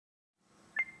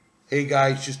Hey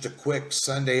guys, just a quick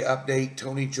Sunday update.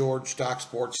 Tony George,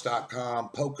 DocSports.com.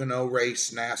 Pocono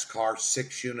race, NASCAR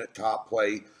 6-unit top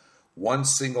play. One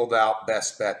singled out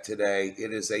best bet today.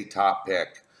 It is a top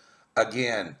pick.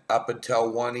 Again, up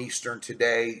until 1 Eastern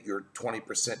today, your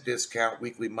 20% discount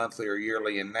weekly, monthly, or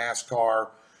yearly in NASCAR,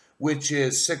 which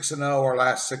is 6-0 our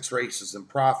last 6 races in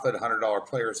profit. $100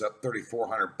 players up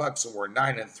 $3,400, and we're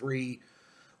 9-3.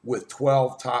 With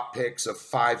 12 top picks of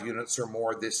 5 units or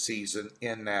more this season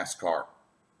in NASCAR.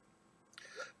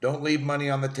 Don't leave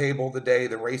money on the table today.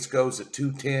 The race goes at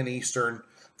 2:10 Eastern.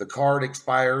 The card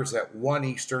expires at 1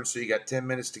 Eastern, so you got 10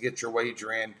 minutes to get your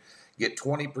wager in. Get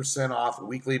 20% off a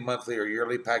weekly, monthly, or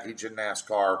yearly package in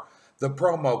NASCAR. The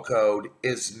promo code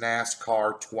is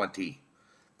NASCAR20.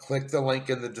 Click the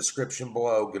link in the description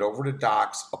below. Get over to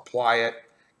Docs, apply it,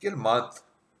 get a month.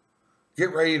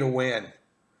 Get ready to win.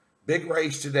 Big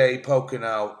race today,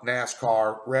 Pocono,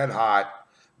 NASCAR, red hot,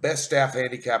 best staff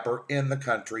handicapper in the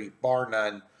country, bar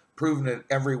none, proven it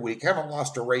every week. Haven't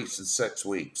lost a race in 6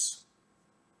 weeks.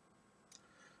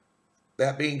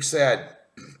 That being said,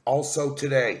 also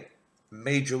today,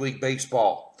 Major League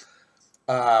Baseball.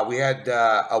 We had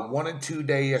a 1-2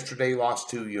 day yesterday, lost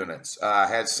 2 units.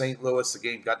 Had St. Louis, the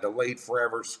game got delayed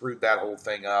forever, screwed that whole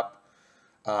thing up.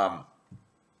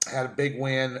 Had a big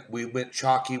win. We went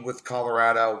chalky with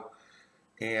Colorado.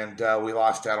 And we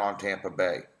lost out on Tampa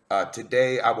Bay.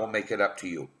 Today, I will make it up to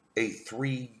you. A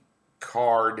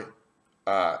 3-card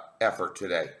effort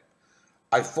today.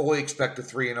 I fully expect a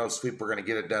 3-0 sweep. We're going to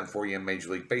get it done for you in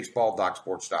Major League Baseball,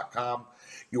 DocSports.com.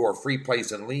 Your free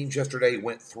plays and leans yesterday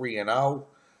went 3-0.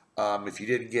 If you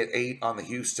didn't get 8 on the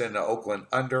Houston, Oakland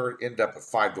under, end up at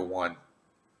 5-1.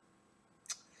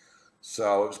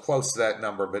 So it was close to that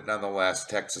number, but nonetheless,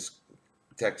 Texas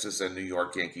and New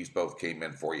York Yankees both came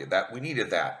in for you. That we needed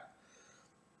that.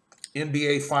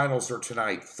 NBA Finals are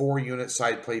tonight. 4-unit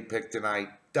side play pick tonight.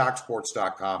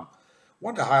 DocSports.com.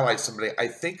 Wanted to highlight somebody. I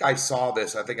think I saw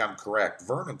this. I think I'm correct.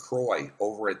 Vernon Croy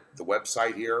over at the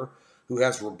website here, who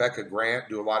has Rebecca Grant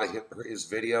do a lot of his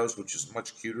videos, which is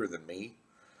much cuter than me.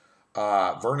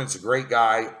 Vernon's a great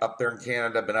guy up there in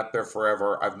Canada. Been up there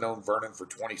forever. I've known Vernon for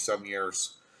 20-some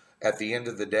years. At the end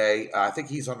of the day, I think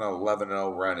he's on an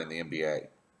 11-0 run in the NBA.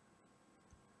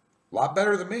 A lot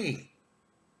better than me.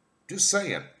 Just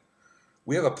saying.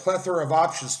 We have a plethora of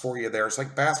options for you there. It's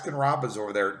like Baskin-Robbins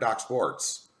over there at Doc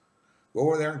Sports. Go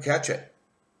over there and catch it.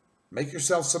 Make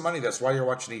yourself some money. That's why you're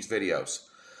watching these videos.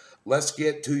 Let's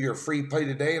get to your free play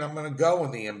today, and I'm going to go in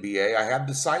the NBA. I have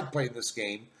the side play in this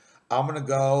game. I'm going to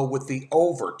go with the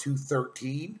over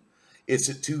 213. It's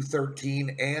at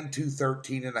 213 and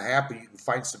 213.5, but you can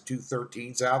find some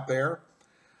 213s out there.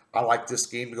 I like this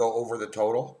game to go over the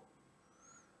total.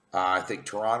 I think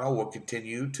Toronto will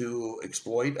continue to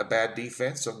exploit a bad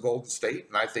defense of Golden State,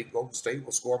 and I think Golden State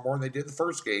will score more than they did the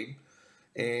first game.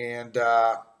 And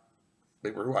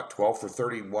they were, 12 for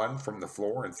 31 from the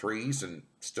floor in threes and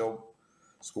still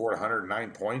scored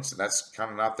 109 points, and that's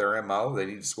kind of not their MO. They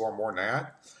need to score more than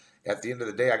that. At the end of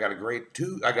the day, I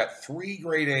got 3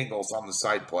 great angles on the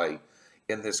side play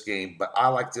in this game, but I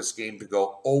like this game to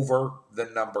go over the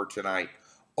number tonight,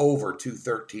 over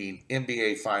 213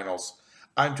 NBA Finals.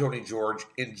 I'm Tony George.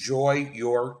 Enjoy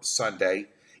your Sunday.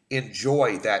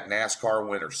 Enjoy that NASCAR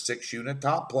winner 6-unit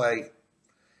top play.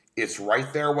 It's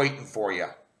right there waiting for you.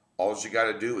 All you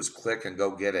got to do is click and go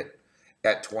get it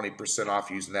at 20% off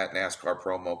using that NASCAR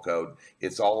promo code.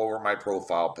 It's all over my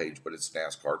profile page, but it's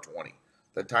NASCAR 20.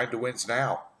 The time to win's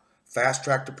now. Fast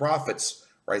track to profits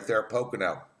right there at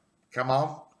Pocono. Come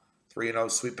on.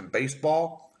 3-0 sweep in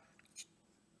baseball.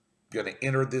 Going to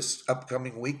enter this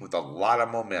upcoming week with a lot of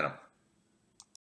momentum.